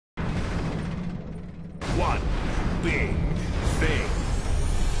one big thing.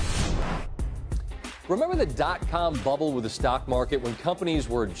 Remember the dot-com bubble with the stock market when companies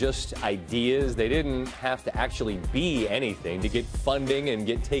were just ideas? They didn't have to actually be anything to get funding and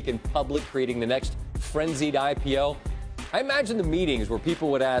get taken public, creating the next frenzied IPO. I imagine the meetings where people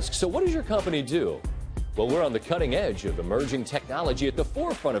would ask, so what does your company do? Well, we're on the cutting edge of emerging technology at the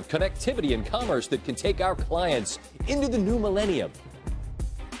forefront of connectivity and commerce that can take our clients into the new millennium.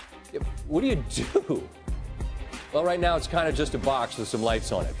 What do you do? Well, right now it's kind of just a box with some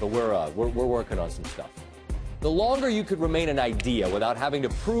lights on it, but we're working on some stuff. The longer you could remain an idea without having to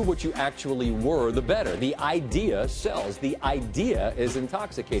prove what you actually were, the better. The idea sells. The idea is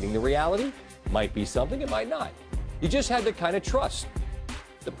intoxicating. The reality might be something, it might not. You just had to kind of trust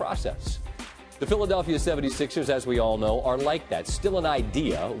the process. The Philadelphia 76ers, as we all know, are like that. Still an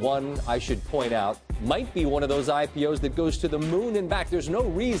idea. One, I should point out, might be one of those IPOs that goes to the moon and back. There's no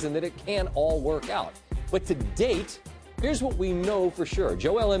reason that it can't all work out. But to date, here's what we know for sure.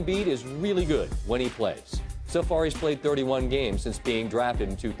 Joel Embiid is really good when he plays. So far, he's played 31 games since being drafted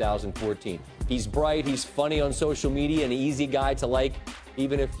in 2014. He's bright, he's funny on social media, an easy guy to like,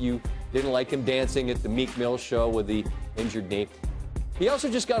 even if you didn't like him dancing at the Meek Mill show with the injured knee. He also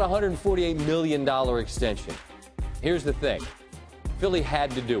just got a $148 million extension. Here's the thing. Philly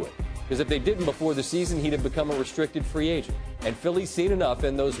had to do it, because if they didn't before the season, he'd have become a restricted free agent. And Philly's seen enough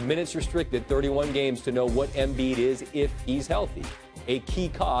in those minutes restricted, 31 games, to know what Embiid is if he's healthy. A key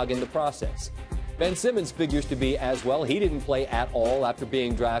cog in the process. Ben Simmons figures to be as well. He didn't play at all after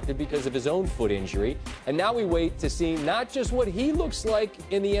being drafted because of his own foot injury. And now we wait to see not just what he looks like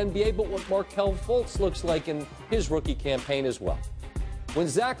in the NBA, but what Markelle Fultz looks like in his rookie campaign as well. When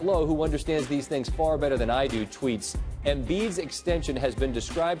Zach Lowe, who understands these things far better than I do, tweets, Embiid's extension has been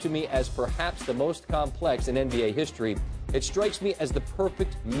described to me as perhaps the most complex in NBA history. It strikes me as the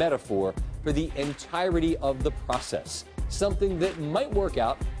perfect metaphor for the entirety of the process. Something that might work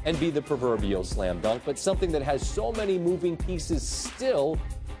out and be the proverbial slam dunk, but something that has so many moving pieces still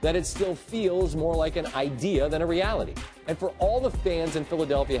that it still feels more like an idea than a reality. And for all the fans in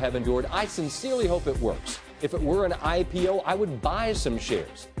Philadelphia have endured, I sincerely hope it works. If it were an IPO, I would buy some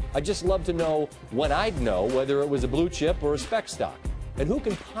shares. I'd just love to know when I'd know whether it was a blue chip or a spec stock. And who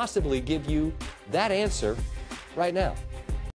can possibly give you that answer right now?